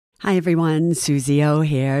Hi everyone, Suze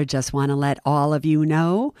here. Just want to let all of you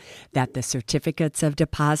know that the certificates of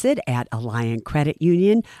deposit at Alliant Credit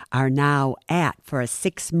Union are now at, for a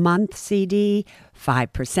 6-month CD,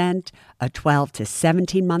 5%, a 12 to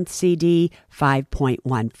 17-month CD,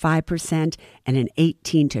 5.15%, and an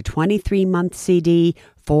 18 to 23-month CD,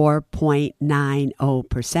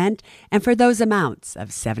 4.90%. And for those amounts of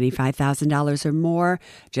 $75,000 or more,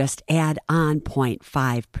 just add on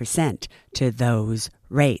 0.5% to those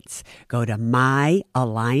rates. Go to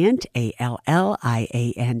myalliant,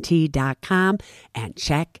 ALLIANT.com and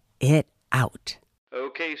check it out.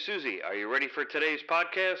 Okay, Susie, are you ready for today's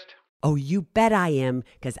podcast? Oh, you bet I am,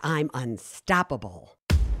 because I'm unstoppable.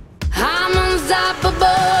 I'm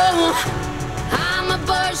unstoppable. I'm a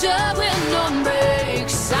Porsche with no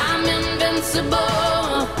brakes. I'm invincible.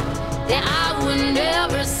 Yeah, I win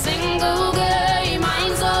every single game.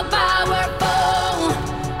 I'm so powerful.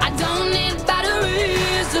 I don't need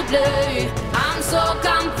batteries to play. I'm so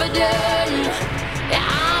confident. Yeah,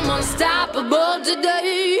 I'm unstoppable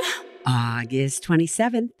today. August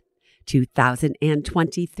 27th,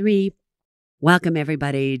 2023. Welcome,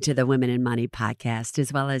 everybody, to the Women in Money podcast,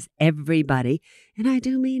 as well as everybody, and I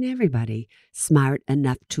do mean everybody, smart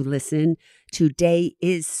enough to listen. Today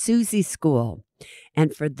is Suze School.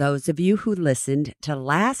 And for those of you who listened to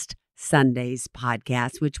last Sunday's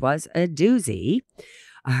podcast, which was a doozy,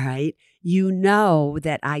 all right, you know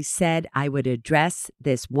that I said I would address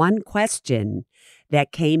this one question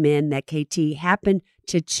that came in that KT happened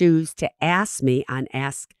to choose to ask me on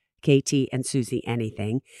Ask KT and Suze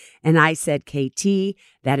Anything. And I said, KT,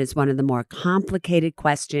 that is one of the more complicated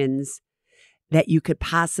questions that you could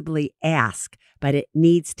possibly ask, but it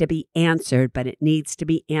needs to be answered,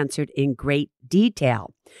 in great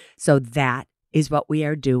detail. So that is what we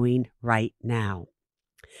are doing right now.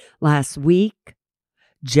 Last week,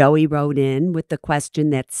 Joey wrote in with the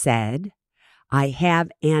question that said, I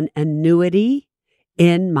have an annuity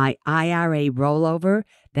in my IRA rollover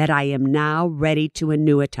that I am now ready to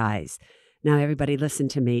annuitize. Now, everybody, listen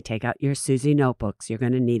to me. Take out your Suze notebooks. You're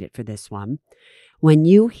going to need it for this one. When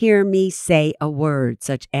you hear me say a word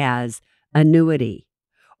such as annuity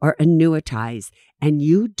or annuitize, and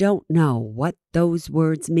you don't know what those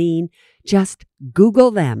words mean, just Google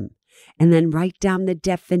them and then write down the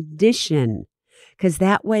definition, because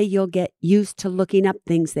that way you'll get used to looking up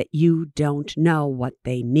things that you don't know what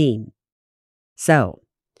they mean. So,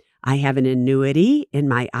 I have an annuity in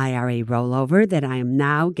my IRA rollover that I am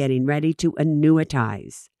now getting ready to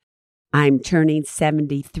annuitize. I'm turning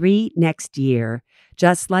 73 next year,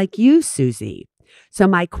 just like you, Suze. So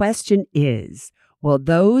my question is, will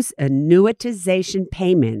those annuitization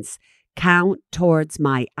payments count towards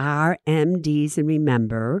my RMDs? And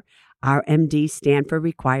remember, RMDs stand for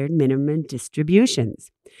required minimum distributions.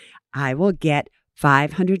 I will get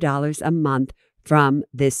 $500 a month from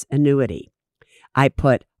this annuity. I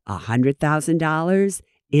put $100,000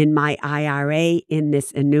 in my IRA in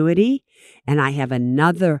this annuity, and I have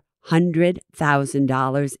another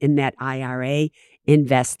 $100,000 in that IRA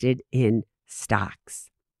invested in stocks.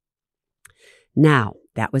 Now,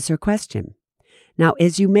 that was her question. Now,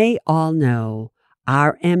 as you may all know,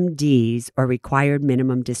 RMDs, or required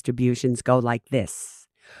minimum distributions, go like this.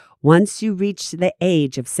 Once you reach the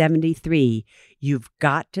age of 73, you've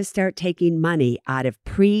got to start taking money out of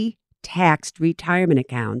pre-taxed retirement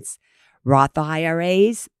accounts. Roth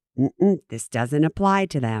IRAs, this doesn't apply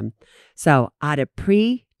to them. So out of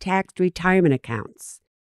pre-taxed retirement accounts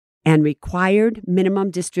and required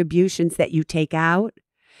minimum distributions that you take out,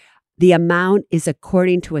 the amount is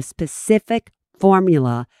according to a specific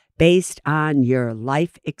formula based on your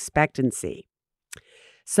life expectancy.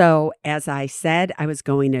 So as I said, I was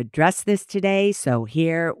going to address this today, so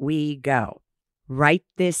here we go. Write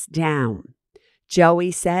this down.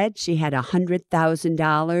 Joey said she had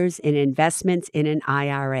 $100,000 in investments in an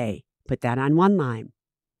IRA. Put that on one line.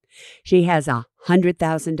 She has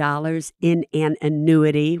 $100,000 in an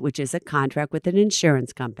annuity, which is a contract with an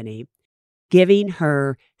insurance company, giving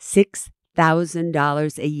her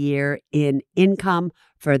 $6,000 a year in income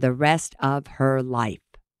for the rest of her life.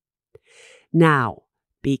 Now,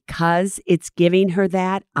 because it's giving her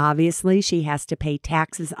that, obviously she has to pay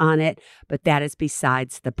taxes on it, but that is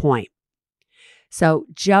besides the point. So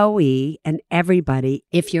Joey and everybody,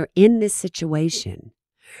 if you're in this situation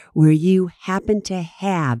where you happen to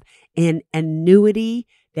have an annuity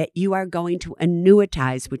that you are going to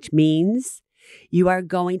annuitize, which means you are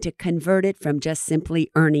going to convert it from just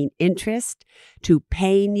simply earning interest to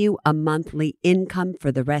paying you a monthly income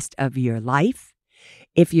for the rest of your life.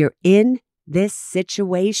 If you're in this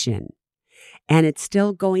situation and it's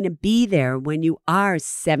still going to be there when you are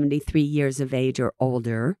 73 years of age or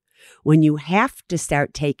older, when you have to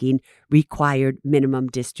start taking required minimum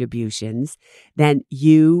distributions, then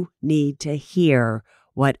you need to hear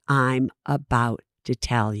what I'm about to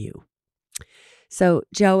tell you. So,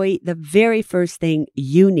 Joey, the very first thing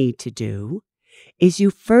you need to do is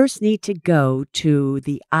you first need to go to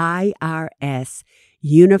the IRS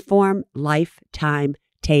Uniform Lifetime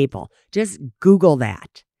Table. Just Google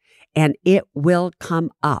that, and it will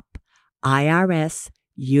come up. IRS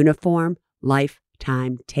Uniform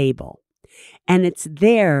Lifetime Table. And it's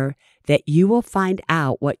there that you will find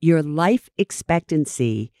out what your life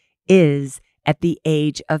expectancy is at the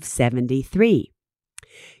age of 73.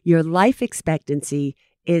 Your life expectancy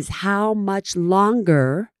is how much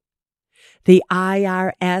longer the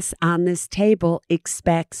IRS on this table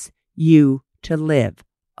expects you to live,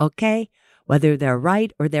 okay? Whether they're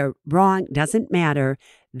right or they're wrong, doesn't matter.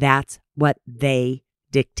 That's what they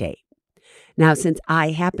dictate. Now, since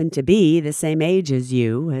I happen to be the same age as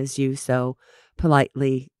you so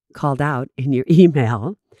politely called out in your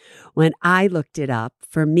email, when I looked it up,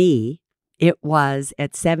 for me, it was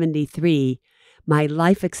at 73, my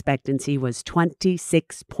life expectancy was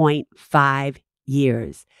 26.5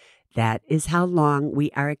 years. That is how long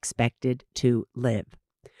we are expected to live.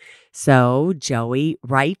 So, Joey,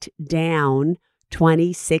 write down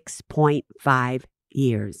 26.5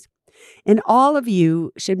 years. And all of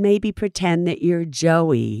you should maybe pretend that you're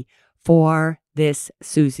Joey for this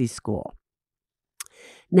Suze school.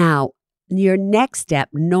 Now, your next step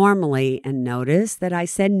normally, and notice that I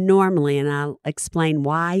said normally, and I'll explain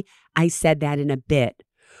why I said that in a bit,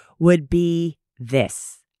 would be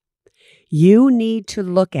this. You need to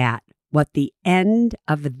look at what the end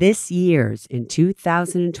of this year's, in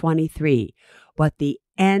 2023, what the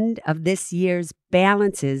end of this year's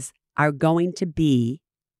balances are going to be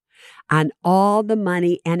on all the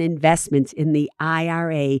money and investments in the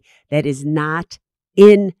IRA that is not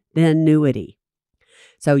in the annuity.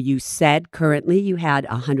 So you said currently you had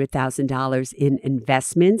 $100,000 in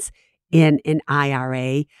investments in an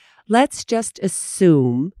IRA. Let's just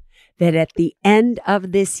assume that at the end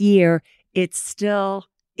of this year, it's still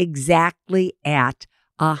exactly at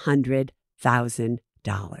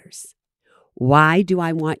 $100,000. Why do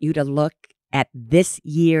I want you to look at this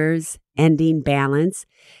year's ending balance?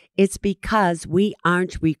 It's because we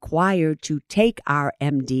aren't required to take our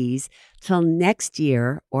MDs till next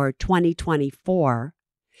year or 2024.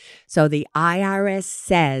 So the IRS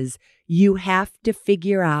says you have to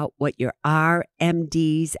figure out what your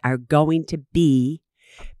RMDs are going to be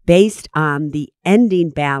based on the ending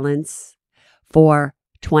balance for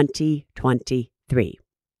 2023.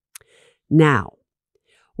 Now,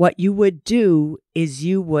 what you would do is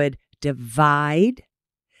you would divide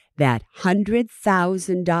that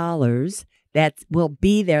 $100,000 that will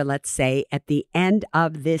be there, let's say, at the end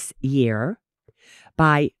of this year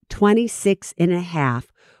by 26.5,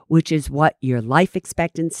 which is what your life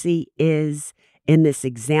expectancy is in this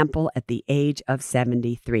example at the age of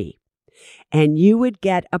 73. And you would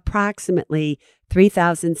get approximately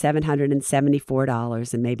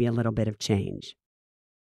 $3,774 and maybe a little bit of change.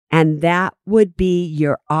 And that would be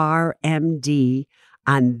your RMD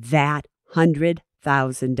on that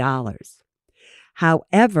 $100,000.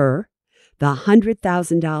 However, the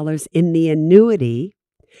 $100,000 in the annuity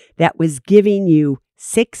that was giving you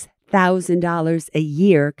 $6,000 a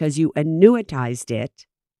year because you annuitized it,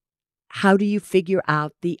 how do you figure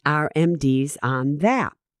out the RMDs on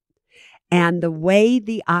that? And the way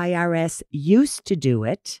the IRS used to do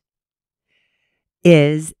it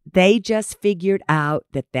is they just figured out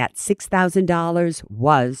that that $6,000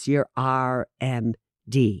 was your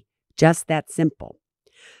RMD. Just that simple.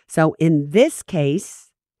 So in this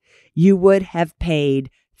case, you would have paid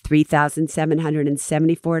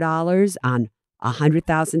 $3,774 on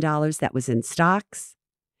 $100,000 that was in stocks,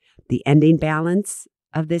 the ending balance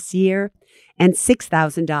of this year, and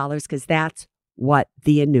 $6,000 because that's what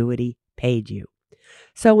the annuity paid you.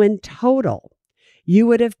 So in total, you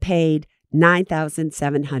would have paid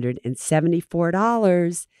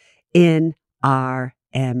 $9,774 in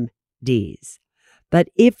RMDs. But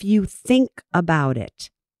if you think about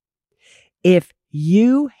it, if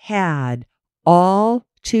you had all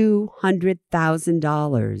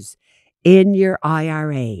 $200,000 in your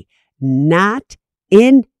IRA, not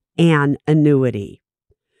in an annuity.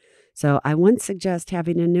 So I wouldn't suggest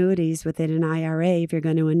having annuities within an IRA if you're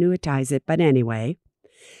going to annuitize it. But anyway,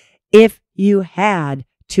 if you had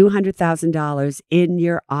 $200,000 in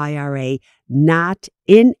your IRA, not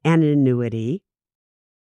in an annuity,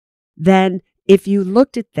 then if you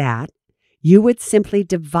looked at that, you would simply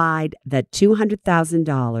divide the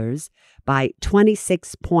 $200,000 by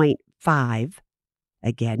 26.5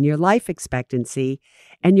 again, your life expectancy,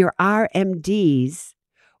 and your RMDs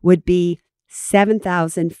would be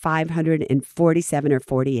 $7,547 or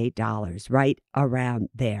 $48, right around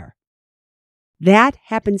there. That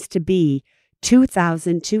happens to be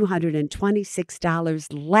 $2,226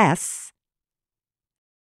 less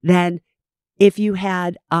than if you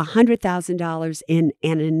had $100,000 in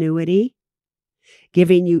an annuity,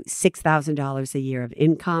 giving you $6,000 a year of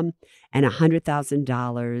income and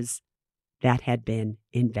 $100,000 that had been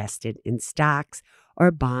invested in stocks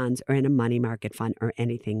or bonds or in a money market fund or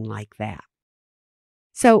anything like that.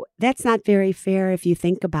 So that's not very fair if you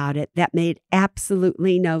think about it. That made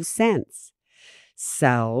absolutely no sense.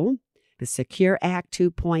 So the Secure Act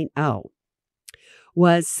 2.0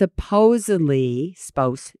 was supposedly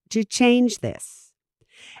supposed to change this.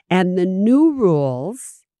 And the new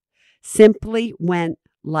rules simply went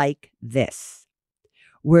like this,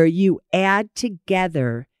 where you add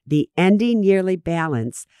together the ending yearly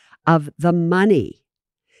balance of the money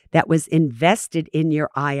that was invested in your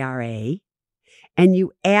IRA, and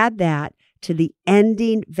you add that to the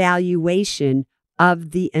ending valuation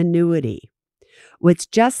of the annuity,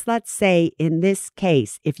 which just let's say in this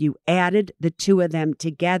case, if you added the two of them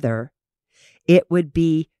together, it would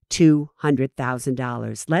be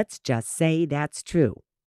 $200,000. Let's just say that's true.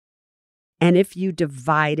 And if you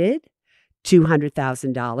divided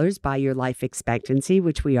 $200,000 by your life expectancy,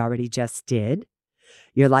 which we already just did,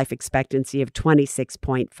 your life expectancy of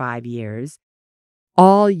 26.5 years,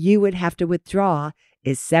 all you would have to withdraw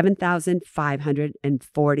is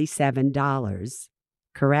 $7,547,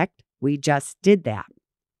 correct? We just did that.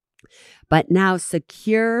 But now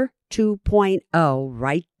Secure 2.0,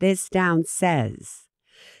 write this down, says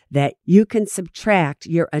that you can subtract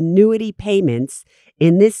your annuity payments,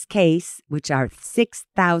 in this case, which are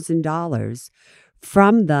 $6,000,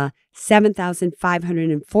 from the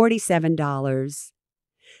 $7,547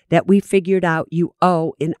 that we figured out you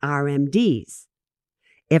owe in RMDs,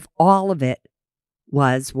 if all of it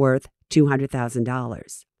was worth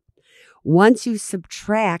 $200,000. Once you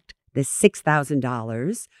subtract the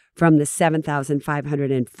 $6,000 from the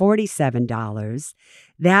 $7,547,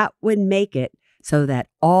 that would make it so that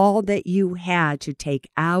all that you had to take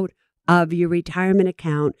out of your retirement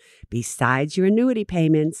account besides your annuity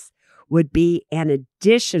payments would be an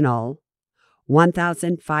additional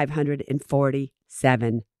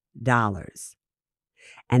 $1,547.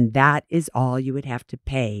 And that is all you would have to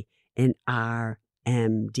pay in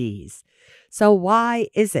RMDs. So why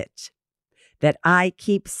is it that I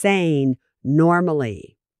keep saying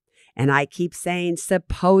normally and I keep saying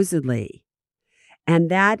supposedly?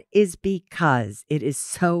 And that is because it is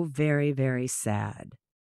so very, very sad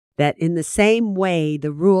that in the same way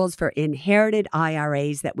the rules for inherited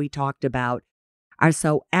IRAs that we talked about are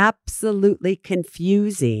so absolutely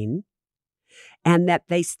confusing, and that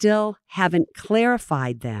they still haven't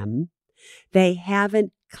clarified them, they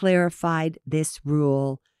haven't clarified this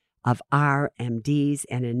rule of RMDs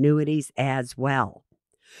and annuities as well.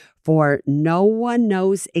 For no one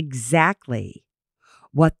knows exactly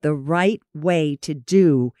what the right way to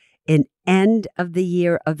do an end of the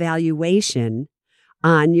year evaluation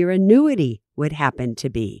on your annuity would happen to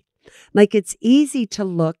be. Like, it's easy to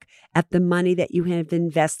look at the money that you have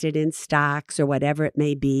invested in stocks or whatever it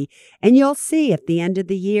may be, and you'll see at the end of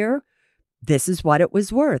the year, this is what it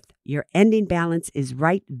was worth. Your ending balance is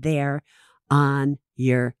right there on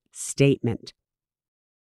your statement.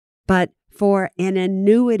 But for an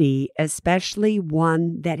annuity, especially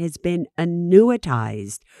one that has been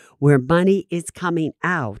annuitized, where money is coming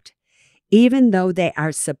out, even though they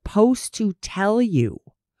are supposed to tell you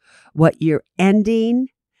what your ending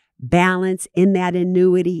balance in that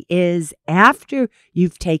annuity is after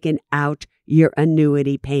you've taken out your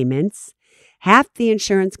annuity payments, half the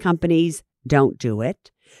insurance companies don't do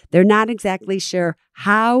it. They're not exactly sure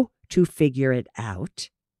how to figure it out.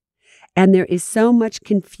 And there is so much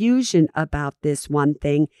confusion about this one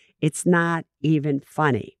thing, it's not even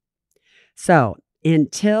funny. So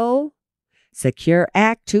until Secure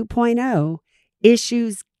Act 2.0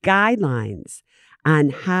 issues guidelines on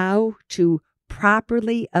how to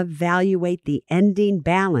properly evaluate the ending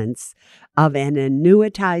balance of an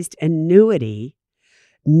annuitized annuity,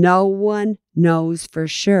 no one knows for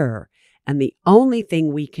sure. And the only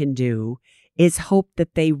thing we can do is hope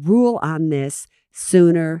that they rule on this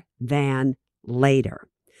sooner than later.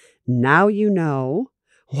 Now you know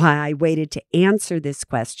why I waited to answer this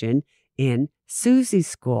question in Suze's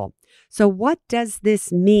school. So what does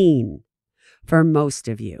this mean for most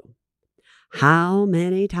of you? How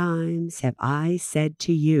many times have I said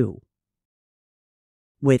to you,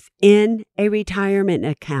 within a retirement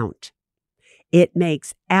account, it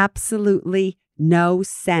makes absolutely no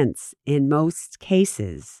sense in most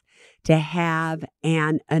cases to have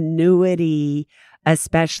an annuity,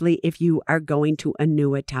 especially if you are going to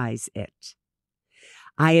annuitize it.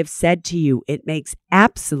 I have said to you, it makes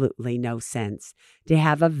absolutely no sense to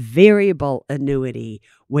have a variable annuity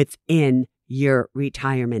within your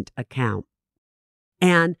retirement account.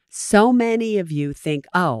 And so many of you think,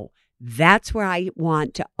 oh, that's where I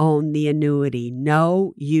want to own the annuity.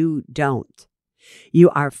 No, you don't. You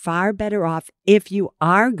are far better off if you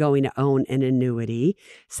are going to own an annuity.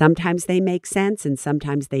 Sometimes they make sense and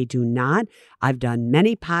sometimes they do not. I've done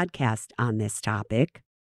many podcasts on this topic.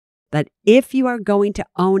 But if you are going to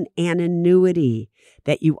own an annuity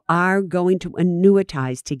that you are going to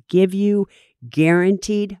annuitize to give you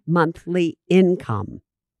guaranteed monthly income,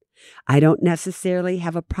 I don't necessarily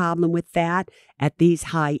have a problem with that at these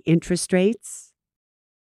high interest rates.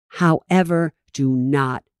 However, do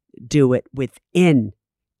not do it within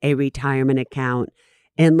a retirement account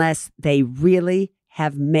unless they really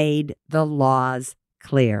have made the laws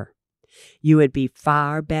clear. You would be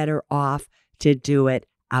far better off to do it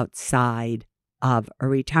outside of a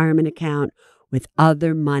retirement account with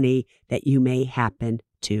other money that you may happen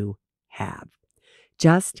to have.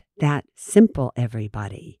 Just that simple,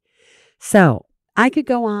 everybody. So I could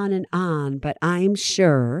go on, but I'm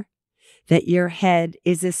sure that your head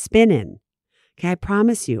is a spinning. Okay, I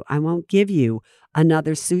promise you, I won't give you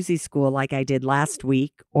another Suze school like I did last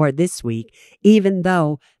week or this week, even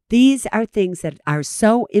though these are things that are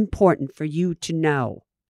so important for you to know.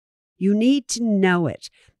 You need to know it.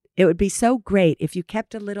 It would be so great if you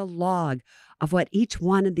kept a little log of what each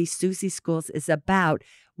one of these Suze schools is about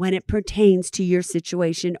when it pertains to your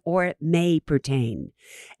situation, or it may pertain.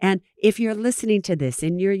 And if you're listening to this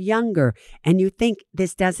and you're younger and you think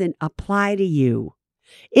this doesn't apply to you,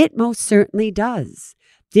 it most certainly does.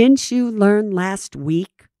 Didn't you learn last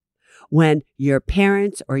week when your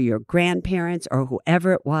parents or your grandparents or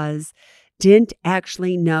whoever it was didn't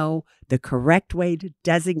actually know the correct way to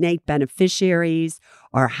designate beneficiaries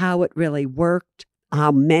or how it really worked?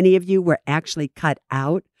 How many of you were actually cut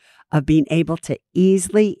out of being able to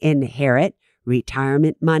easily inherit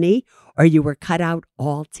retirement money, or you were cut out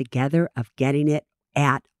altogether of getting it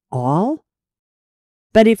at all?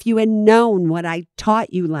 But if you had known what I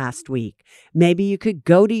taught you last week, maybe you could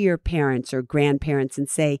go to your parents or grandparents and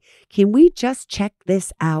say, can we just check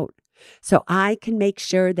this out so I can make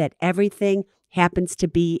sure that everything happens to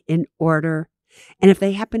be in order? And if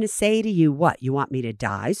they happen to say to you, what, you want me to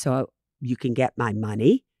die so you can get my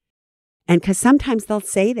money? And because sometimes they'll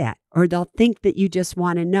say that, or they'll think that you just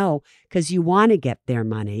want to know because you want to get their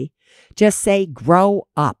money. Just say, grow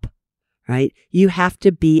up, right? You have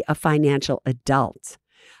to be a financial adult.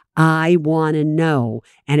 I want to know.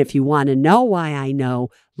 And if you want to know why I know,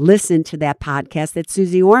 listen to that podcast that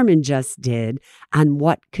Suze Orman just did on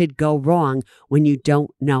what could go wrong when you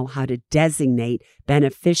don't know how to designate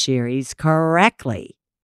beneficiaries correctly.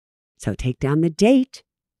 So take down the date.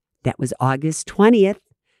 That was August 20th.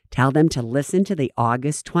 Tell them to listen to the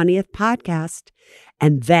August 20th podcast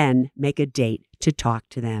and then make a date to talk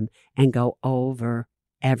to them and go over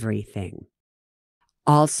everything.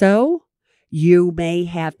 Also, you may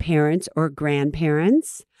have parents or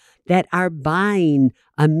grandparents that are buying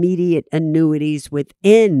immediate annuities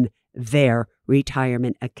within their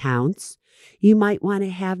retirement accounts. You might want to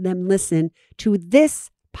have them listen to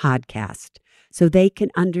this podcast so they can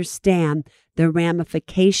understand the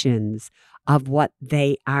ramifications of what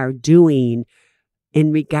they are doing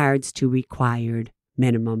in regards to required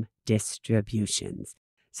minimum distributions.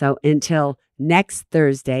 So until next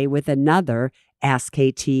Thursday with another Ask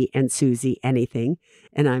KT and Suze Anything,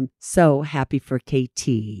 and I'm so happy for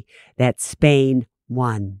KT that Spain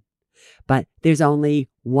won. But there's only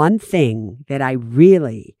one thing that I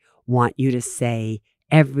really want you to say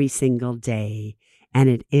every single day, and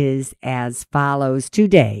it is as follows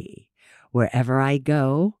today. Wherever I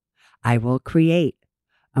go, I will create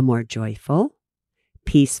a more joyful,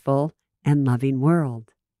 peaceful, and loving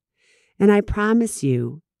world. And I promise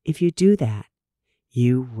you, if you do that,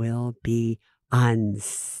 you will be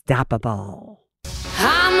unstoppable.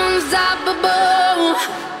 I'm unstoppable.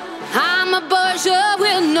 I'm a Porsche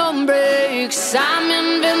with no brakes. I'm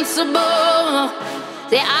invincible.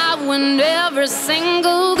 Say I win every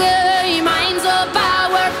single game. I'm so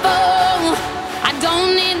powerful. I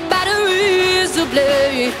don't need batteries to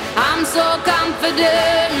play. I'm so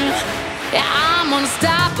confident. Yeah, I'm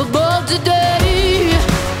unstoppable today.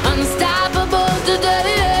 Unstoppable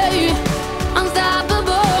today.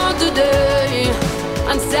 Unstoppable today.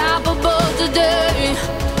 Unstoppable today.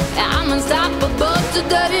 Yeah, I'm unstoppable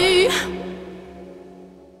today.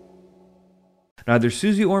 Neither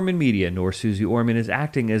Suze Orman Media nor Suze Orman is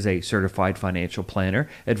acting as a certified financial planner,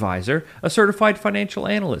 advisor, a certified financial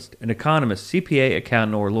analyst, an economist, CPA,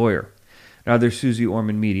 accountant, or lawyer. Neither Suze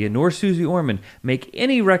Orman Media nor Suze Orman make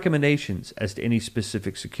any recommendations as to any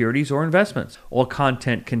specific securities or investments. All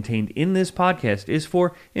content contained in this podcast is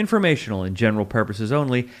for informational and general purposes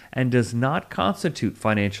only and does not constitute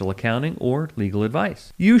financial accounting or legal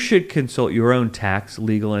advice. You should consult your own tax,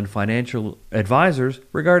 legal, and financial advisors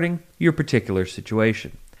regarding your particular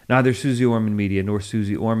situation. Neither Suze Orman Media nor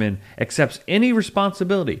Suze Orman accepts any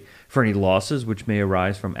responsibility for any losses which may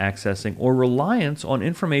arise from accessing or reliance on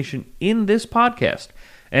information in this podcast.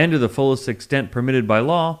 And to the fullest extent permitted by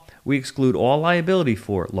law, we exclude all liability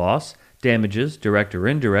for loss, damages, direct or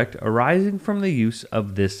indirect, arising from the use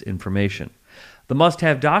of this information. The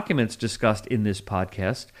must-have documents discussed in this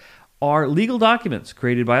podcast are legal documents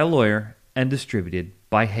created by a lawyer and distributed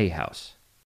by Hay House.